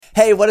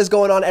Hey, what is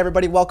going on,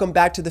 everybody? Welcome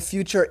back to the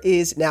Future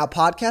Is Now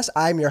podcast.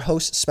 I'm your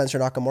host, Spencer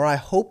Nakamura. I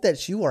hope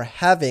that you are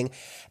having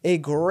a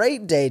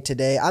great day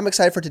today. I'm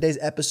excited for today's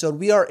episode.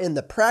 We are in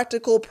the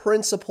Practical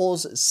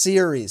Principles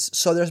series.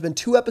 So there's been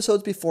 2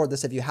 episodes before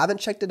this. If you haven't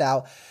checked it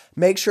out,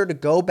 make sure to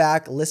go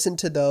back, listen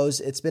to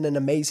those. It's been an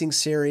amazing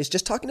series,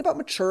 just talking about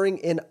maturing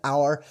in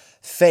our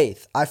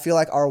faith. I feel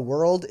like our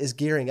world is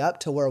gearing up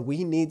to where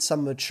we need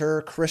some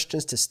mature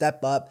Christians to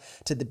step up,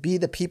 to be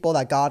the people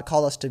that God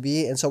called us to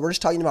be. And so we're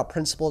just talking about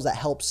principles that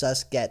helps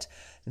us get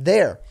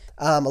there.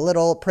 A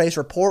little praise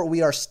report.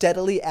 We are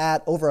steadily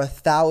at over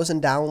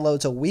 1,000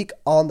 downloads a week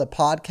on the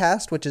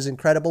podcast, which is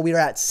incredible. We are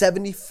at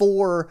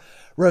 74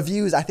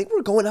 reviews. I think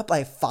we're going up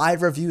by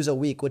 5 reviews a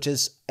week, which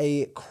is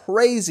a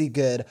crazy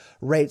good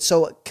rate.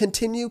 So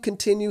continue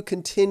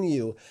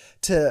to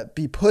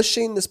be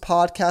pushing this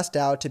podcast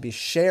out, to be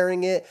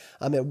sharing it.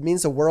 It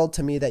means the world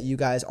to me that you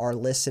guys are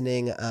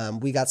listening.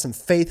 We got some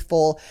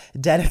faithful,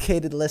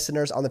 dedicated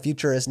listeners on The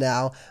Future Is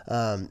Now.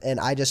 And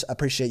I just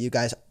appreciate you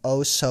guys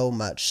so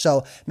much.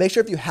 So make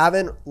sure if you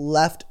haven't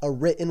left a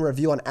written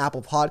review on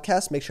Apple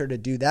Podcasts, make sure to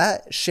do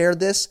that. Share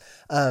this.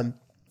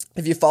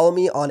 If you follow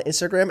me on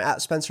Instagram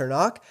at Spencer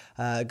Knock,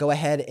 go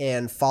ahead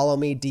and follow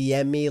me,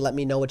 DM me, let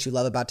me know what you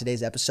love about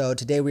today's episode.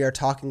 Today we are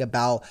talking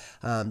about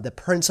the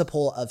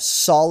principle of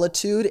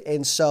solitude.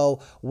 And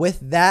so with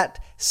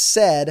that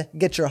said,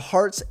 get your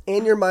hearts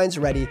and your minds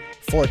ready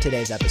for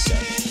today's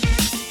episode.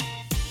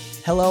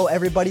 Hello,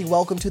 everybody.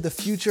 Welcome to the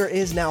Future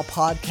Is Now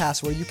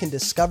podcast, where you can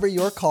discover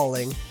your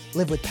calling,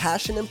 live with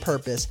passion and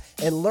purpose,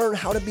 and learn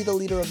how to be the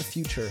leader of the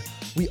future.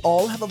 We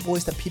all have a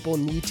voice that people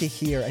need to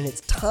hear, and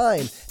it's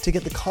time to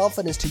get the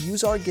confidence to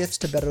use our gifts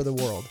to better the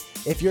world.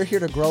 If you're here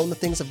to grow in the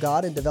things of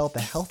God and develop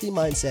a healthy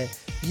mindset,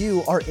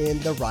 you are in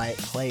the right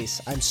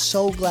place. I'm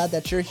so glad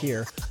that you're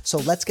here. So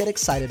let's get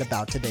excited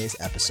about today's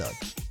episode.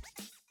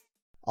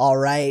 All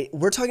right,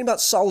 we're talking about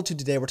solitude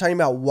today. We're talking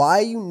about why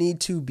you need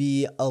to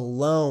be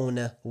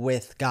alone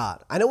with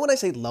God. I know when I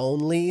say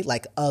lonely,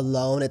 like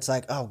alone, it's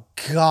like, oh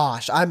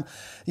gosh,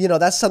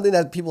 that's something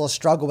that people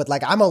struggle with.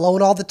 Like, I'm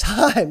alone all the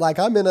time. Like,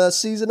 I'm in a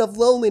season of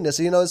loneliness,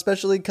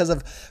 especially because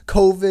of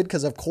COVID,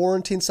 because of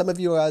quarantine. Some of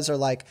you guys are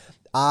like,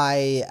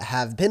 I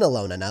have been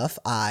alone enough.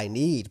 I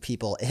need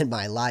people in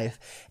my life.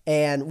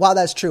 And while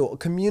that's true,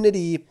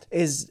 community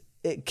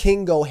it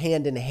can go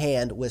hand in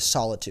hand with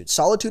solitude.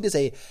 Solitude is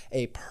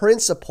a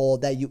principle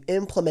that you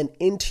implement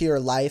into your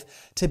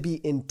life to be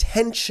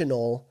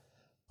intentional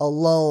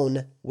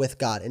alone with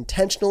God,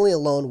 intentionally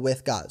alone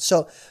with God.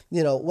 So,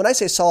 when I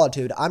say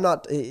solitude, I'm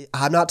not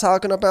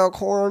talking about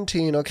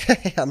quarantine,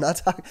 okay?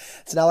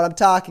 It's not what I'm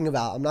talking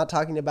about. I'm not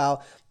talking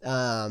about,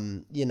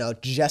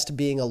 just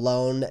being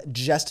alone,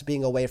 just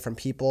being away from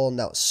people.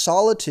 No,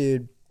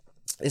 solitude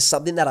is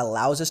something that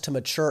allows us to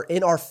mature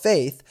in our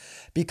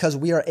faith because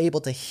we are able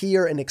to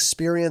hear and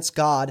experience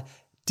God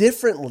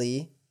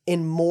differently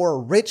and more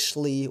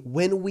richly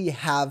when we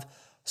have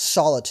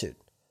solitude.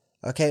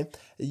 Okay?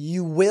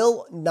 You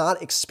will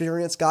not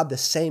experience God the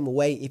same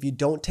way if you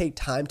don't take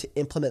time to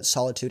implement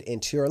solitude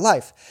into your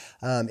life.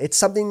 It's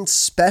something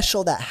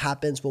special that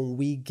happens when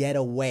we get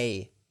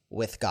away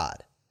with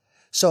God.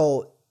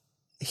 So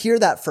hear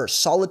that first.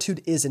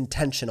 Solitude is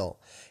intentional.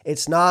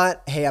 It's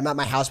not, hey, I'm at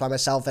my house by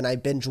myself and I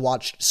binge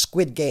watched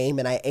Squid Game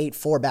and I ate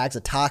 4 bags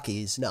of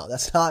Takis. No,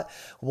 that's not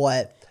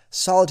what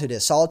solitude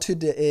is.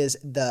 Solitude is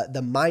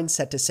the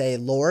mindset to say,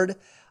 Lord,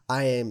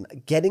 I am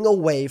getting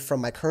away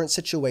from my current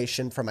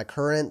situation, from my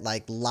current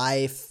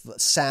life,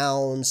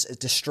 sounds,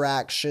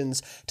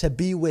 distractions, to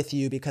be with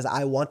you because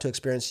I want to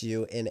experience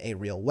you in a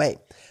real way.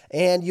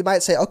 And you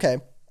might say, okay,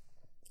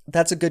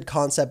 that's a good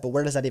concept, but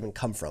where does that even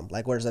come from?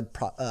 Where does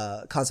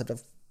the concept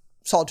of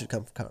solitude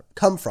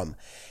come from?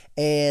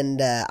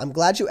 And I'm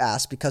glad you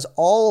asked, because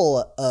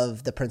all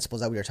of the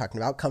principles that we are talking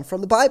about come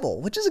from the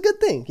Bible, which is a good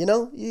thing.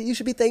 You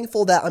should be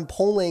thankful that I'm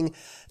pulling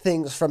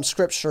things from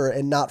Scripture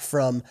and not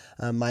from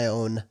my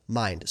own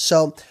mind.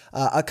 So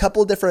a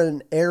couple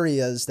different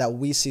areas that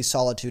we see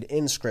solitude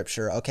in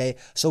Scripture, okay?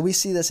 So we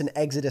see this in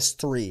Exodus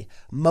 3.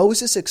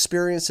 Moses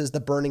experiences the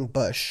burning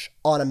bush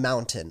on a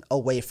mountain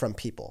away from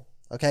people.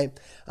 Okay,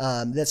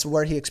 that's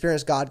where he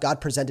experienced God.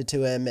 God presented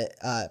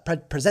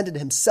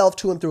himself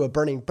to him through a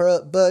burning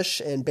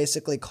bush and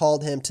basically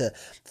called him to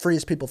free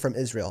his people from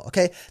Israel.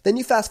 Okay, then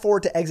you fast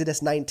forward to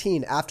Exodus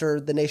 19.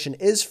 After the nation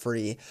is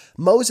free,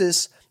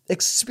 Moses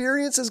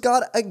experiences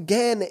God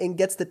again and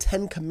gets the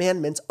 10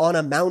 commandments on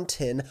a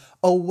mountain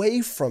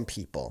away from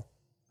people.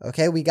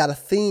 Okay, we got a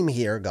theme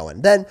here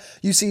going. Then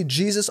you see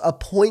Jesus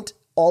appoint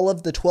all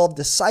of the 12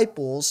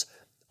 disciples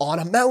on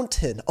a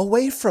mountain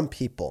away from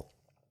people.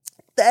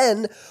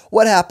 Then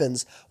what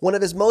happens? One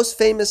of his most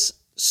famous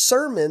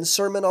sermons,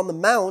 Sermon on the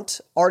Mount,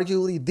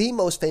 arguably the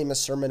most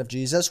famous sermon of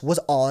Jesus, was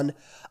on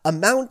a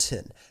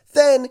mountain.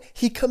 Then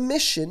he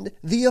commissioned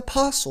the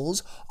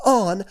apostles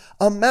on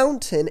a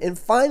mountain. And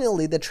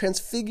finally, the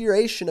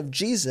transfiguration of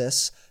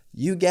Jesus,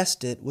 you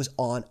guessed it, was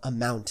on a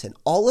mountain.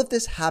 All of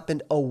this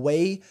happened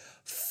away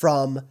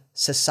from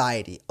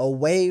society,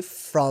 away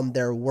from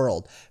their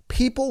world.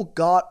 People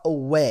got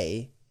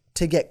away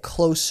to get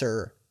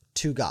closer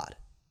to God.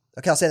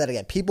 Okay, I'll say that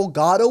again. People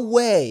got a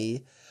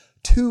way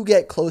to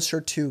get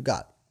closer to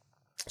God.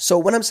 So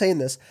when I'm saying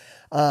this,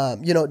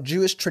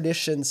 Jewish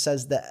tradition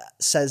says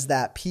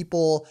that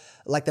people,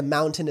 like, the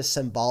mountain is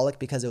symbolic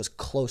because it was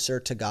closer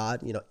to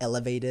God,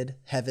 elevated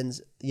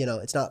heavens.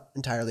 It's not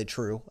entirely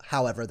true.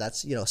 However,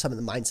 that's, some of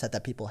the mindset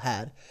that people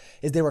had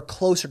is they were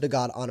closer to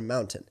God on a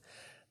mountain.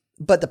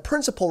 But the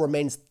principle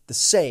remains the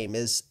same,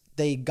 is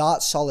they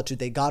got solitude.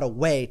 They got a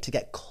way to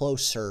get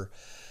closer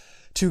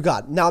to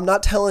God. Now, I'm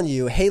not telling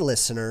you, hey,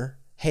 listener,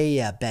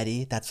 hey,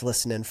 Betty, that's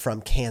listening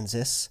from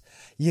Kansas,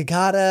 you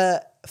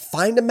gotta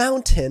find a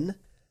mountain.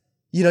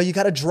 You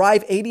got to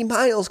drive 80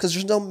 miles because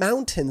there's no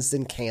mountains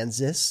in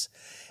Kansas.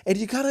 And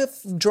you got to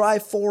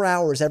drive 4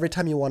 hours every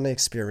time you want to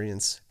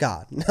experience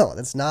God. No,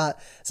 that's not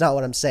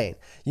what I'm saying.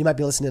 You might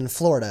be listening in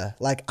Florida,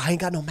 like, I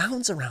ain't got no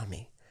mountains around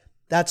me.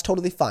 That's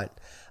totally fine.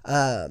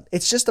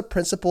 It's just a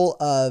principle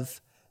of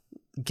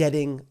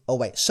getting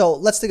away. So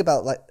let's think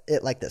about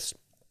it like this.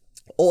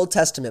 Old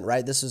Testament,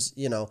 right? This is,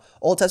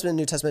 Old Testament and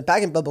New Testament.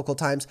 Back in biblical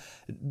times,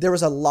 there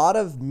was a lot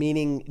of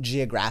meaning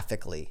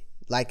geographically.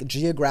 Like,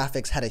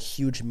 geographics had a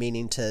huge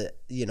meaning to,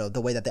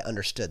 the way that they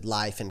understood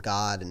life and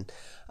God. And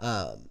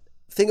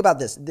think about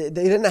this. They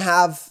didn't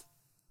have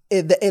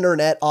the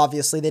internet,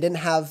 obviously. They didn't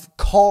have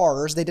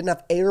cars. They didn't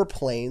have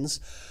airplanes.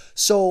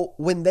 So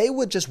when they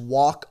would just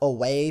walk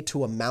away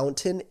to a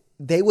mountain,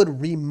 they would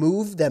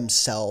remove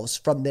themselves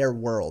from their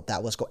world.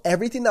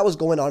 Everything that was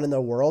going on in their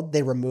world,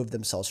 they removed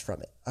themselves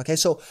from it. Okay,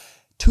 so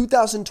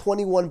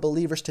 2021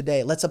 believers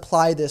today, let's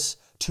apply this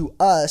to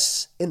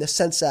us in the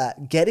sense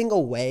that getting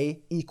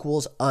away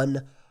equals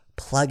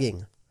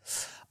unplugging.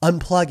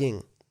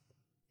 Unplugging.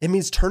 It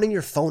means turning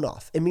your phone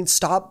off. It means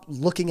stop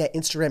looking at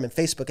Instagram and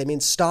Facebook. It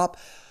means stop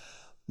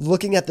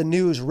looking at the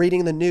news,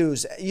 reading the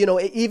news.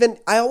 Even,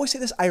 I always say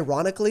this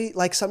ironically,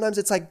 like, sometimes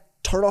it's like,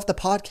 turn off the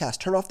podcast,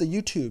 turn off the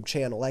YouTube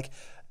channel. Like,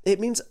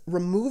 it means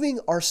removing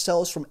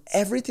ourselves from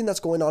everything that's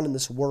going on in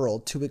this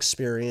world to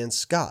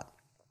experience God.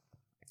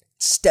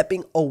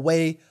 Stepping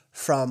away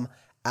from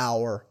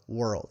our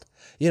world.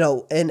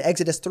 In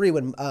Exodus 3,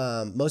 when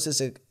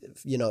Moses,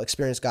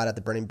 experienced God at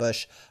the burning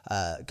bush,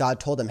 God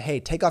told him, hey,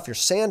 take off your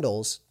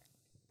sandals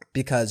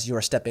because you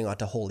are stepping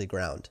onto holy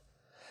ground.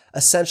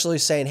 Essentially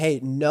saying, hey,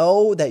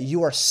 know that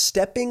you are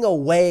stepping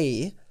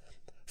away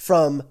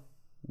from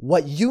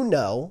what you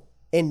know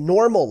in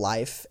normal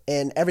life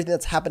and everything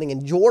that's happening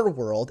in your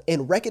world,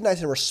 and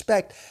recognize and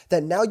respect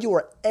that now you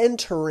are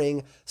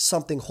entering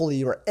something holy.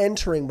 You are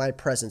entering my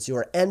presence. You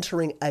are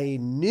entering a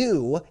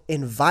new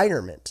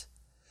environment.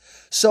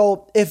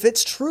 So if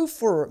it's true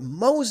for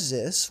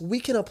Moses, we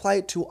can apply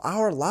it to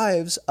our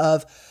lives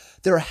of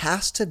there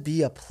has to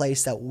be a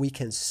place that we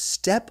can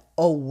step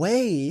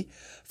away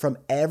from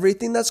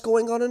everything that's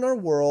going on in our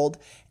world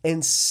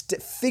and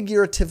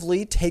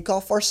figuratively take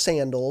off our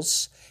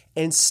sandals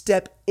and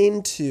step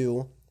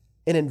into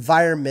an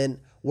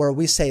environment where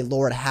we say,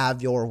 Lord, have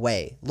your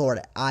way. Lord,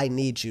 I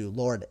need you.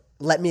 Lord,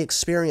 let me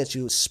experience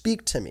you.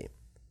 Speak to me.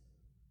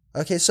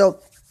 Okay, so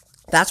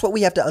that's what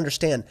we have to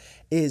understand,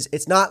 is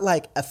it's not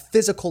like a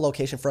physical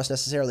location for us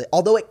necessarily,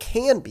 although it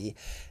can be.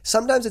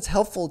 Sometimes it's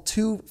helpful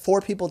for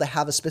people to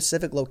have a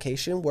specific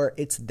location where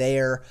it's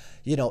their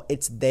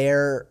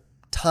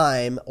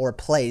time or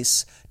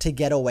place to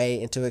get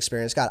away and to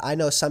experience God. I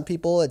know some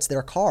people, it's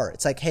their car.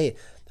 It's like, hey,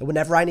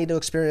 whenever I need to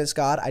experience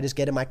God, I just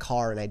get in my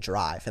car and I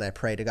drive and I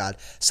pray to God.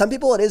 Some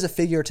people, it is a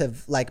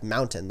figurative, like,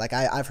 mountain. Like,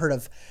 I've heard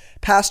of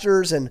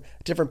pastors and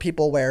different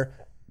people where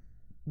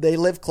they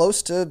live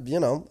close to,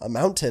 a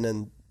mountain,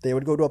 and they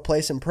would go to a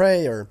place and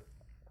pray. Or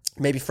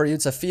maybe for you,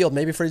 it's a field.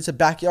 Maybe for you, it's a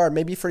backyard.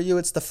 Maybe for you,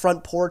 it's the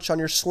front porch on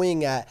your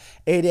swing at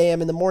 8 a.m.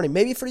 in the morning.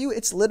 Maybe for you,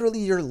 it's literally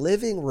your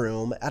living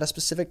room at a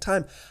specific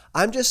time.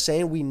 I'm just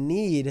saying we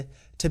need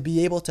to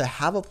be able to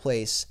have a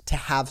place to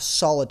have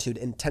solitude,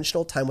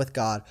 intentional time with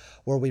God,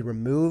 where we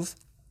remove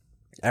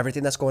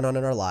everything that's going on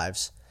in our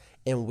lives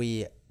and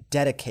we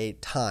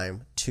dedicate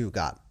time to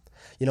God.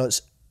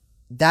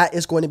 That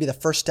is going to be the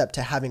first step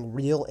to having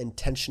real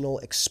intentional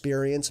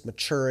experience,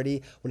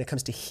 maturity when it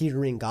comes to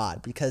hearing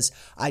God. Because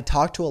I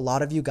talk to a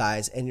lot of you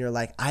guys and you're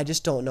like, I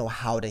just don't know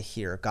how to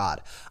hear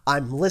God.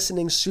 I'm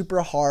listening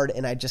super hard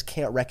and I just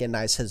can't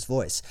recognize his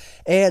voice.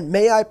 And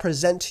may I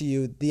present to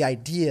you the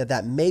idea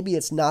that maybe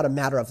it's not a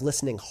matter of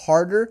listening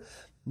harder.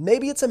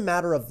 Maybe it's a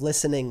matter of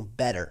listening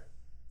better.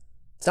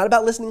 It's not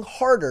about listening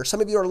harder. Some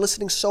of you are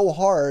listening so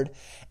hard,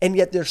 and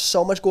yet there's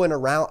so much going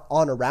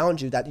on around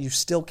you that you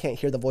still can't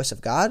hear the voice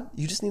of God.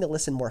 You just need to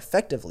listen more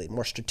effectively,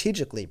 more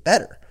strategically,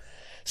 better.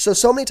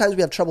 So many times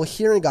we have trouble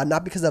hearing God,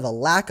 not because of a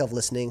lack of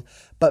listening,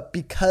 but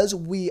because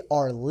we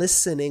are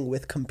listening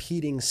with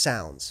competing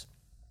sounds.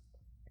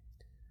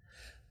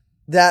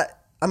 I'm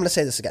going to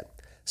say this again.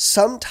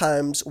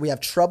 Sometimes we have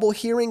trouble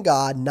hearing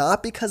God,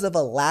 not because of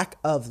a lack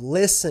of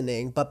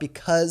listening, but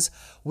because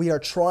we are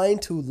trying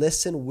to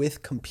listen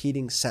with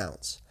competing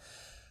sounds.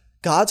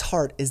 God's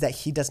heart is that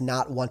he does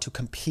not want to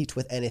compete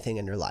with anything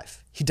in your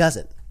life. He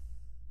doesn't.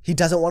 He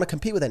doesn't want to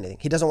compete with anything.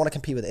 He doesn't want to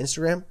compete with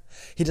Instagram.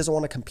 He doesn't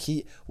want to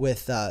compete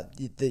with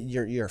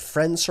your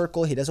friend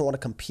circle. He doesn't want to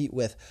compete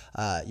with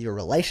your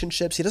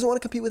relationships. He doesn't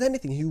want to compete with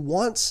anything. He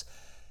wants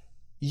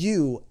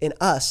you and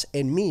us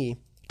and me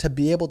to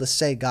be able to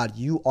say, God,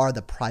 you are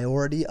the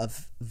priority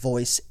of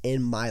voice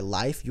in my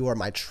life. You are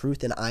my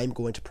truth, and I'm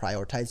going to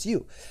prioritize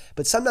you.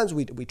 But sometimes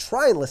we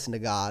try and listen to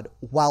God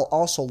while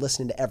also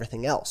listening to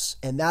everything else.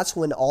 And that's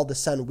when all of a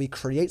sudden we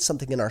create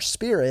something in our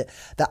spirit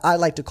that I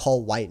like to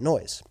call white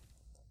noise.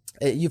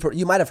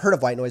 You might have heard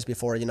of white noise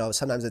before.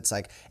 Sometimes it's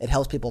like it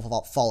helps people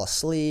fall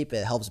asleep.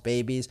 It helps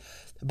babies.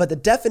 But the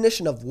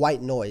definition of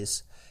white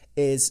noise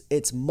is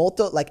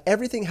like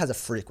everything has a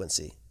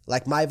frequency.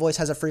 Like my voice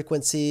has a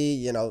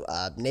frequency,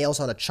 nails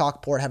on a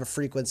chalkboard have a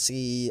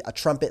frequency, a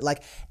trumpet,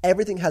 like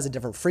everything has a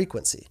different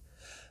frequency.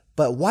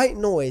 But white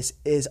noise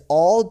is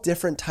all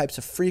different types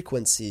of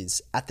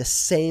frequencies at the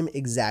same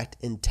exact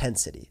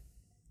intensity.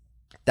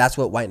 That's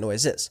what white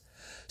noise is.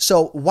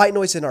 So white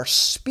noise in our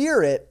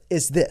spirit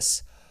is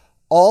this: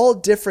 all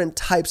different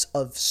types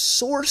of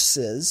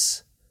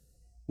sources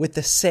with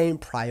the same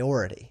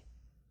priority.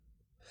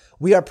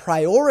 We are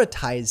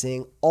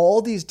prioritizing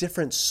all these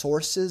different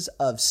sources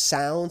of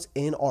sounds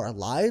in our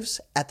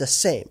lives at the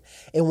same.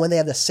 And when they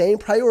have the same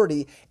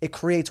priority, it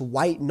creates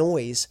white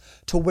noise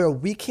to where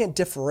we can't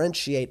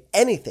differentiate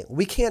anything.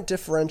 We can't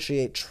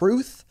differentiate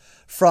truth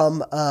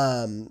from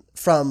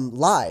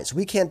lies.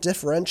 We can't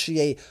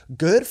differentiate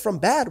good from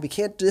bad. We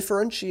can't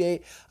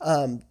differentiate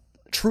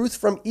truth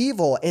from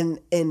evil.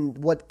 And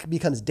what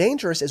becomes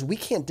dangerous is we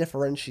can't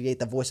differentiate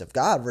the voice of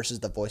God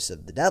versus the voice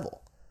of the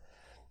devil.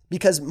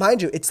 Because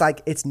mind you,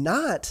 it's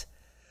not.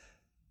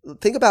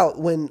 Think about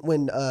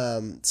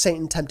when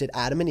Satan tempted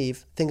Adam and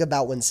Eve. Think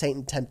about when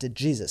Satan tempted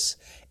Jesus.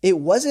 It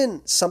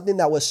wasn't something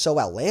that was so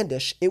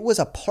outlandish. It was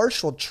a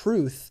partial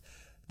truth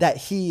that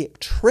he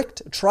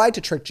tried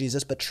to trick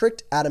Jesus, but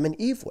tricked Adam and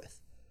Eve with.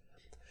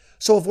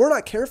 So if we're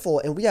not careful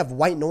and we have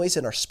white noise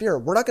in our spirit,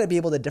 we're not going to be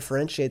able to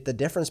differentiate the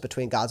difference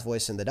between God's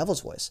voice and the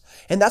devil's voice.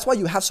 And that's why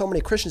you have so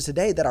many Christians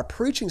today that are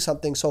preaching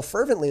something so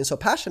fervently and so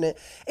passionate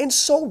and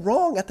so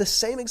wrong at the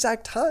same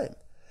exact time.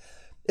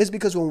 Is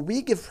because when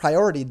we give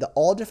priority to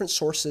all different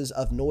sources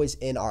of noise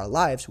in our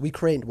lives, we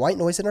create white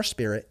noise in our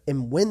spirit.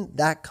 And when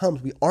that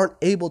comes, we aren't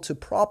able to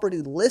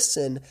properly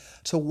listen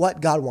to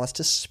what God wants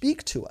to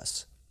speak to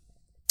us.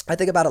 I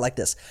think about it like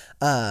this.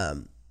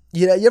 You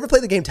ever play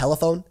the game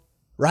Telephone?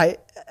 Right?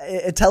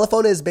 A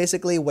telephone is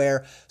basically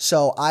where,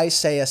 so I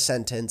say a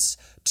sentence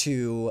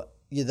to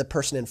the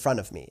person in front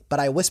of me, but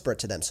I whisper it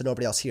to them so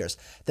nobody else hears.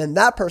 Then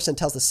that person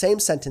tells the same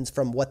sentence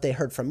from what they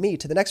heard from me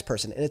to the next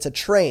person, and it's a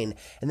train.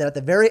 And then at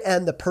the very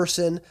end, the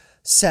person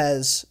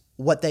says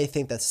what they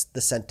think that's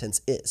the sentence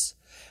is.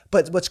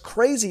 But what's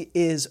crazy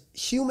is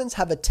humans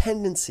have a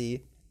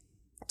tendency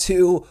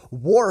to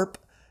warp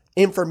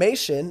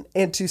information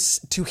and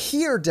to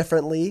hear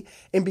differently.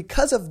 And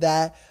because of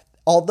that,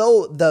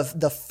 although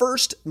the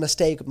first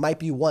mistake might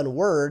be one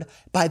word,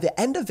 by the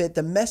end of it,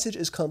 the message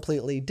is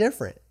completely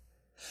different.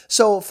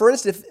 So for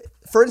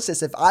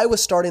instance, if I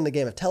was starting the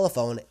game of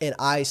telephone and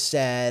I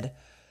said,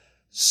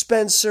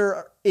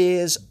 Spencer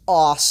is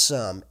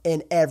awesome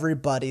and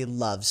everybody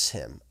loves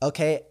him.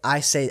 Okay.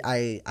 I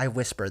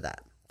whisper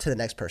that to the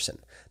next person.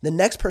 The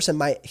next person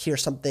might hear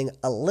something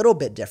a little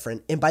bit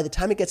different. And by the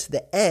time it gets to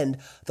the end,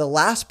 the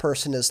last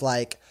person is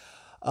like,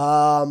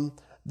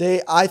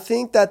 I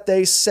think that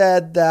they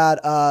said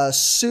that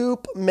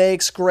soup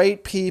makes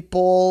great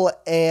people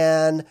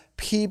and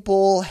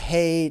people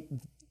hate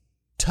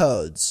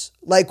toads.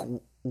 Like,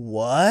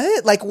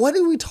 what? Like, what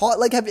do we talk?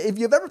 Like, if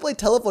you've ever played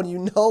telephone,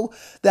 you know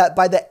that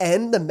by the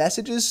end, the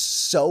message is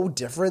so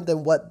different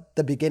than what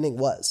the beginning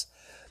was.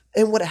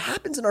 And what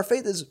happens in our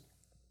faith is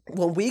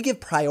when we give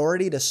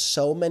priority to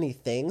so many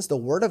things, the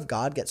word of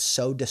God gets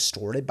so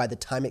distorted by the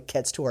time it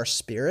gets to our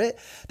spirit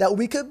that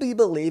we could be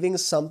believing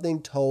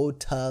something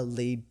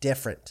totally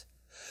different.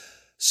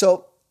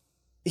 So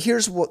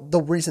here's what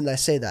the reason I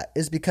say that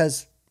is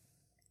because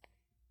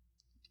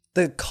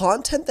the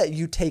content that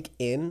you take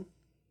in,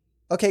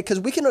 okay, because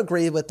we can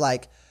agree with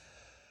like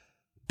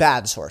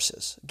bad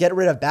sources. Get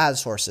rid of bad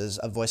sources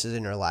of voices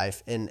in your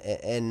life. And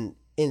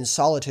in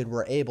solitude,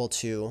 we're able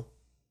to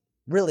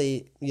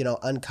really,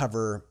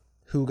 uncover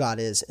who God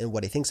is and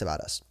what he thinks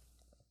about us.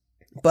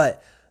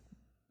 But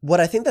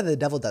what I think that the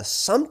devil does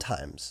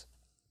sometimes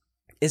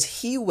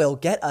is he will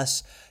get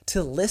us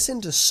to listen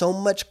to so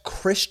much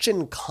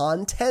Christian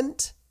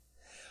content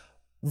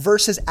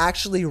versus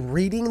actually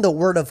reading the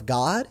word of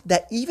God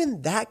that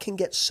even that can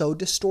get so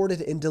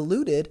distorted and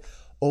diluted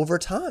over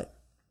time.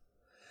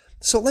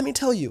 So let me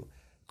tell you,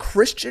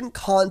 Christian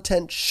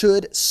content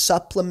should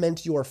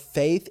supplement your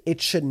faith.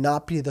 It should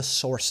not be the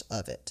source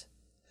of it.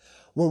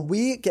 When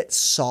we get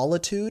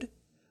solitude,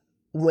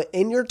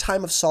 in your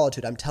time of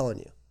solitude, I'm telling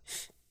you,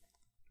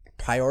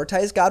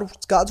 prioritize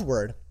God's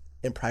word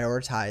and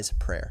prioritize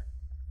prayer.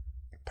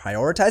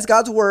 Prioritize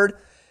God's word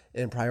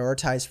and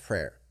prioritize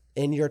prayer.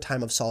 in your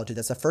time of solitude,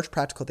 that's the first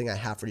practical thing I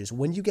have for you, is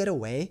when you get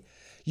away,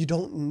 you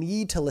don't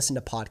need to listen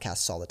to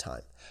podcasts all the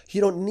time.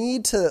 You don't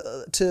need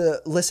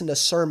to listen to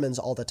sermons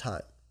all the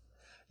time.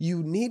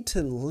 You need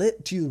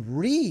to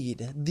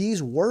read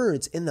these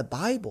words in the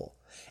Bible,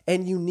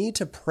 and you need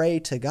to pray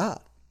to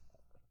God,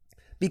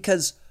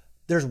 because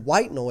there's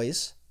white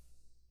noise,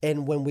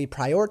 and when we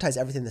prioritize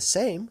everything the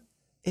same,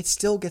 it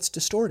still gets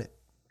distorted.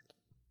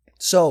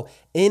 So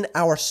in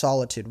our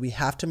solitude, we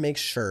have to make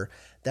sure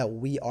that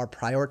we are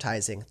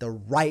prioritizing the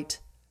right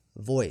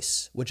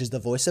voice, which is the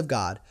voice of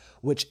God,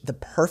 which the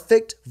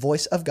perfect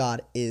voice of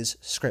God is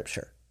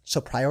Scripture.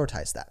 So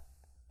prioritize that.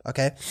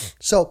 Okay.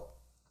 So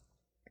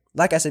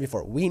like I said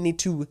before, we need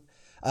to,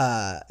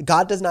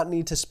 God does not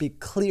need to speak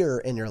clearer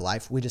in your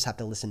life. We just have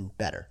to listen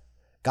better.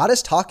 God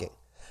is talking.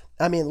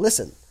 I mean,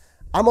 listen,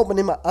 I'm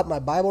opening up my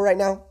Bible right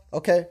now.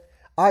 Okay.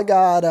 I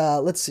got,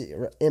 let's see,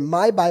 in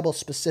my Bible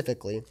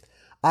specifically,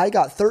 I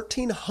got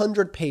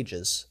 1,300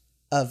 pages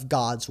of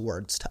God's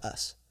words to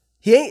us.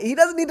 He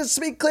doesn't need to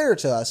speak clearer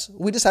to us.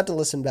 We just have to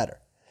listen better.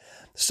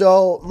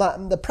 So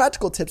the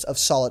practical tips of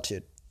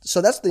solitude.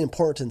 So that's the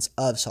importance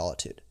of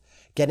solitude.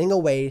 Getting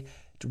away,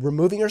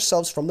 removing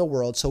ourselves from the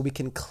world so we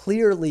can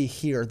clearly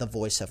hear the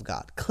voice of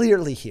God,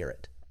 clearly hear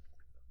it.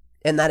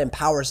 And that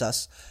empowers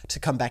us to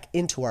come back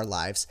into our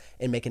lives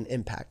and make an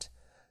impact.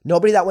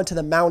 Nobody that went to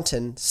the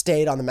mountain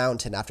stayed on the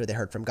mountain after they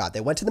heard from God.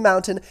 They went to the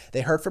mountain,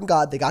 they heard from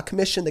God, they got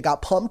commissioned, they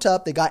got pumped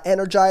up, they got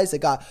energized, they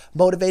got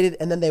motivated,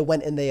 and then they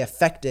went and they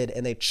affected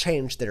and they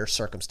changed their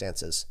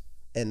circumstances.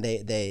 And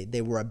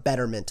they were a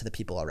betterment to the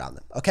people around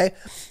them. Okay?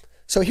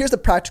 So here's the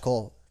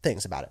practical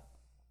things about it.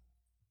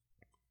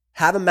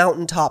 Have a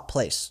mountaintop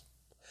place.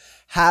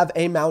 Have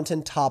a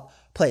mountaintop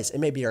place. It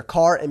may be your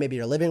car, it may be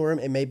your living room,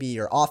 it may be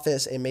your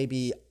office, it may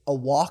be a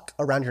walk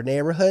around your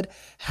neighborhood.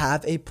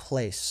 Have a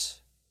place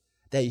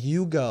that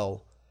you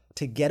go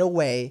to get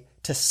away,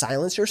 to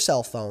silence your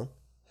cell phone,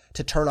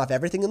 to turn off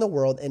everything in the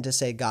world, and to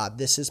say, God,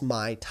 this is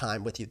my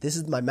time with you. This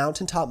is my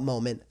mountaintop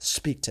moment.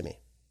 Speak to me.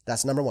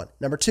 That's number one.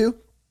 Number two,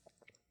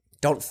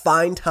 don't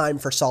find time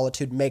for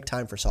solitude. Make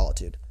time for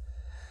solitude.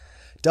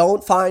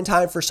 Don't find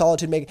time for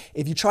solitude.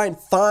 If you try and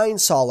find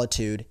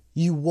solitude,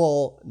 you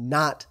will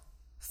not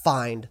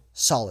find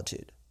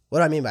solitude. What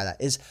do I mean by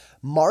that? Is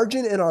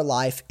margin in our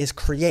life is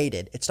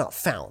created. It's not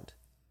found.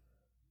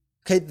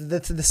 Okay,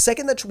 the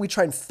second that we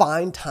try and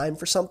find time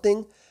for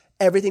something,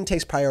 everything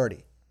takes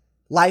priority.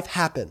 Life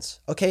happens,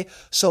 okay?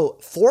 So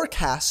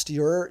forecast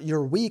your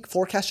week,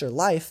 forecast your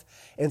life,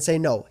 and say,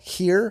 no,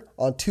 here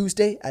on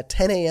Tuesday at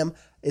 10 a.m.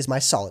 is my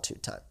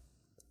solitude time.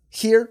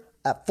 Here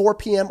at 4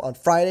 p.m. on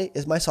Friday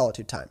is my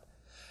solitude time.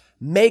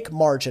 Make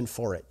margin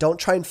for it. Don't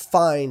try and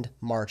find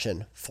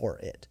margin for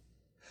it.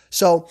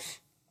 So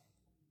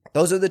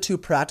those are the two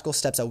practical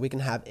steps that we can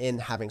have in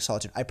having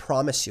solitude. I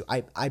promise you,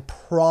 I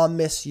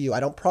promise you,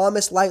 I don't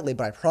promise lightly,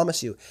 but I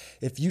promise you,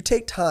 if you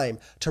take time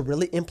to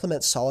really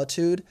implement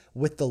solitude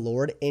with the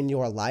Lord in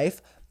your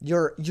life,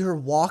 your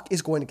walk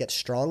is going to get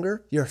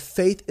stronger. Your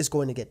faith is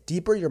going to get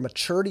deeper. Your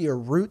maturity, your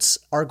roots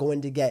are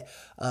going to get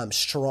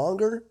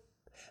stronger.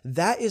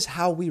 That is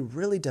how we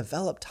really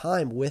develop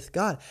time with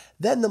God.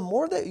 Then the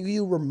more that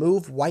you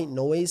remove white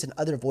noise and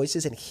other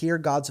voices and hear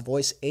God's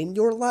voice in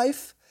your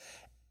life,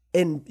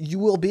 and you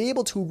will be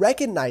able to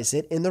recognize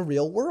it in the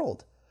real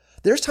world.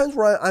 There's times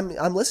where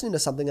I'm listening to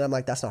something and I'm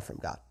like, that's not from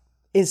God.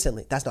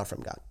 Instantly, that's not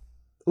from God.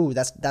 Ooh,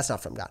 that's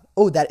not from God.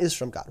 Oh, that is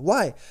from God.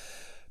 Why?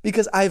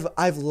 Because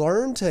I've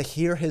learned to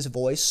hear his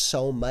voice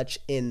so much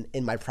in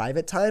my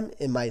private time,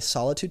 in my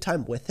solitude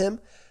time with him,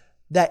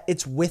 that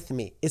it's with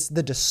me. It's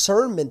the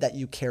discernment that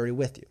you carry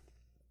with you.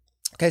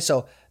 Okay,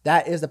 so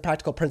that is the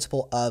practical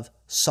principle of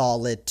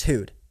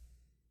solitude.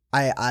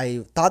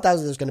 I thought that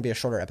was going to be a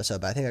shorter episode,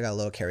 but I think I got a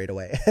little carried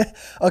away.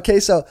 Okay,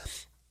 so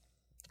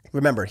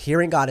remember,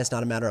 hearing God is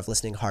not a matter of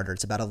listening harder.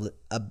 It's about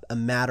a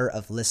matter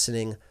of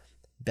listening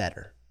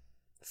better.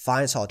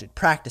 Find solitude.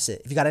 Practice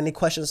it. If you got any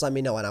questions, let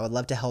me know, and I would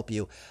love to help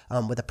you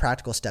with the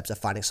practical steps of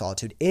finding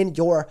solitude in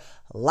your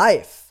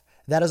life.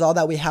 That is all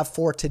that we have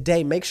for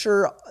today. Make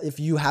sure, if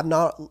you have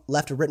not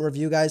left a written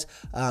review, guys,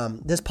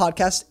 this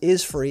podcast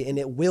is free and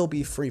it will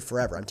be free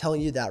forever. I'm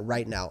telling you that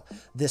right now.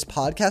 This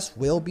podcast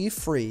will be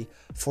free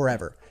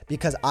forever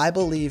because I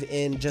believe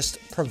in just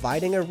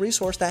providing a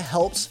resource that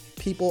helps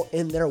people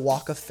in their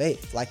walk of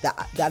faith. Like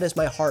that is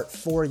my heart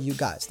for you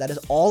guys. That is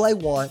all I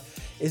want,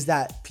 is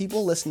that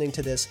people listening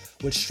to this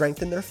would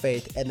strengthen their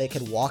faith and they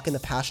can walk in the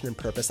passion and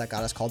purpose that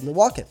God has called them to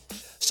walk in.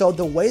 So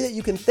the way that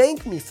you can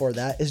thank me for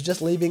that is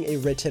just leaving a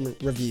written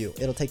review.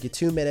 It'll take you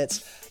 2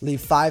 minutes. Leave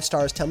 5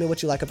 stars. Tell me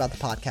what you like about the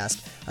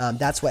podcast.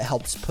 That's what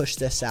helps push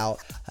this out.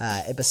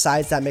 And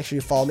besides that, make sure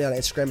you follow me on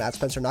Instagram at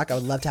Spencer Knock. I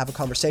would love to have a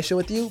conversation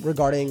with you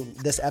regarding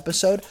this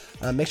episode.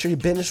 Make sure you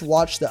binge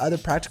watch the other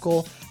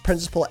practical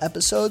principle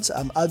episodes.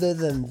 Other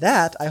than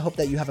that, I hope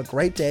that you have a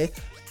great day.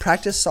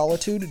 Practice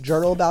solitude.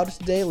 Journal about it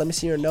today. Let me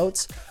see your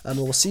notes. And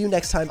we'll see you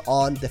next time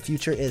on The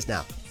Future Is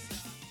Now.